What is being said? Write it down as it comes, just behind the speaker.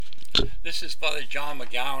This is Father John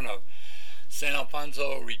McGowan of St.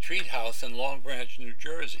 Alfonso Retreat House in Long Branch, New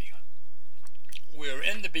Jersey. We're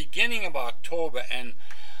in the beginning of October, and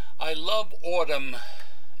I love autumn,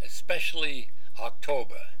 especially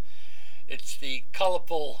October. It's the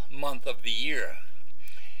colorful month of the year.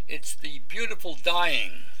 It's the beautiful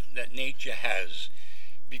dying that nature has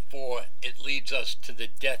before it leads us to the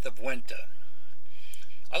death of winter.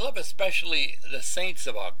 I love especially the saints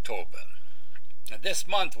of October. Now, this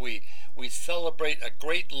month we celebrate a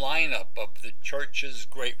great lineup of the Church's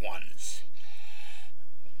great ones.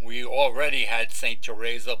 We already had Saint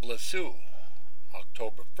Therese of Lisieux,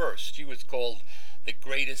 October 1st. She was called the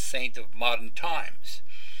greatest saint of modern times.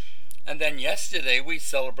 And then yesterday we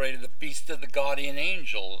celebrated the Feast of the Guardian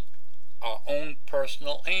Angel, our own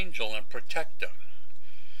personal angel and protector.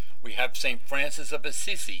 We have St. Francis of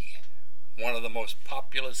Assisi, one of the most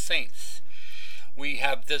popular saints. We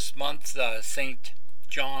have this month St.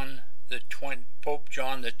 John, Pope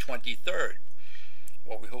John the 23rd,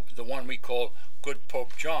 the one we call Good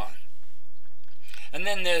Pope John. And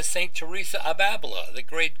then there's St. Teresa of Avila, the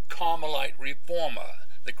great Carmelite reformer,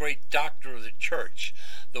 the great doctor of the church,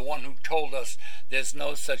 the one who told us there's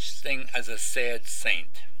no such thing as a sad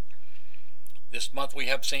saint. This month we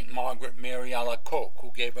have St. Margaret Mary Alacoque,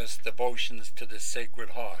 who gave us devotions to the Sacred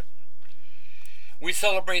Heart. We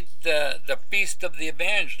celebrate the Feast of the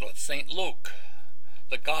Evangelist, St. Luke,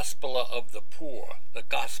 the Gospeler of the poor, the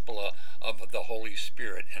Gospeler of the Holy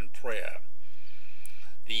Spirit and prayer.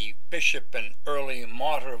 The Bishop and early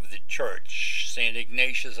martyr of the Church, St.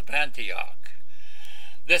 Ignatius of Antioch.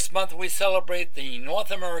 This month we celebrate the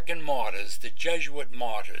North American martyrs, the Jesuit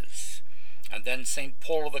martyrs, and then St.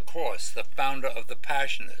 Paul of the Cross, the founder of the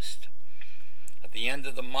Passionists. At the end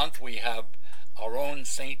of the month we have our own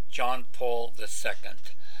St. John Paul II,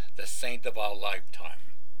 the saint of our lifetime.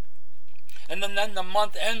 And then the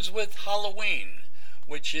month ends with Halloween,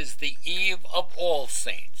 which is the Eve of All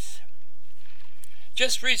Saints.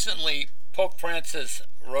 Just recently, Pope Francis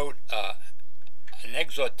wrote an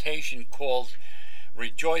exhortation called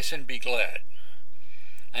Rejoice and Be Glad.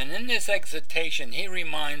 And in this exhortation, he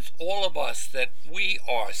reminds all of us that we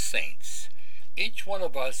are saints. Each one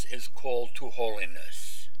of us is called to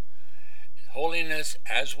holiness. Holiness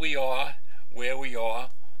as we are, where we are,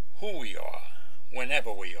 who we are,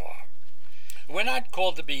 whenever we are. We're not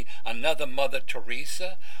called to be another Mother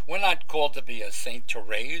Teresa. We're not called to be a Saint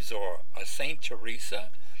Therese or a Saint Teresa.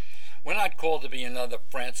 We're not called to be another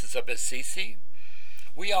Francis of Assisi.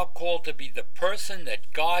 We are called to be the person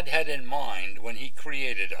that God had in mind when he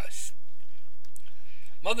created us.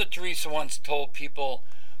 Mother Teresa once told people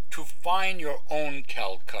to find your own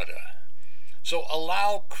Calcutta. So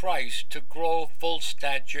allow Christ to grow full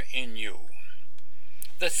stature in you.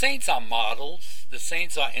 The saints are models. The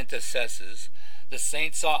saints are intercessors. The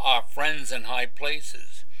saints are our friends in high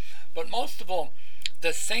places. But most of all,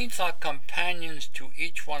 the saints are companions to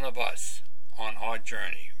each one of us on our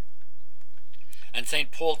journey. And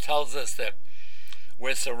St. Paul tells us that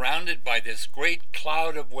we're surrounded by this great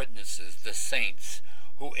cloud of witnesses, the saints,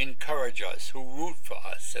 who encourage us, who root for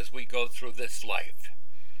us as we go through this life.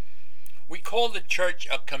 We call the church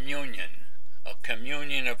a communion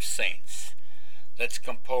of saints that's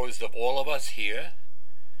composed of all of us here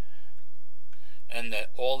and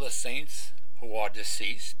that all the saints who are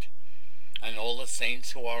deceased and all the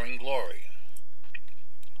saints who are in glory.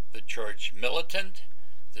 The church militant,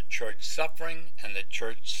 the church suffering, and the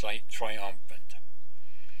church triumphant.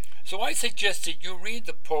 So I suggest that you read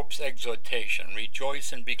the Pope's exhortation,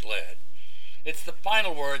 Rejoice and Be Glad. It's the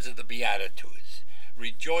final words of the Beatitudes.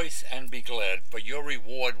 Rejoice and be glad, for your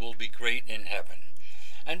reward will be great in heaven.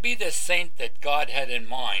 And be the saint that God had in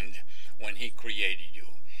mind when he created you.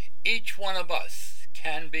 Each one of us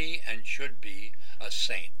can be and should be a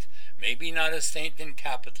saint. Maybe not a saint in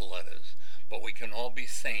capital letters, but we can all be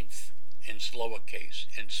saints in lowercase,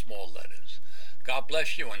 in small letters. God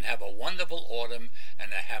bless you and have a wonderful autumn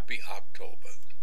and a happy October.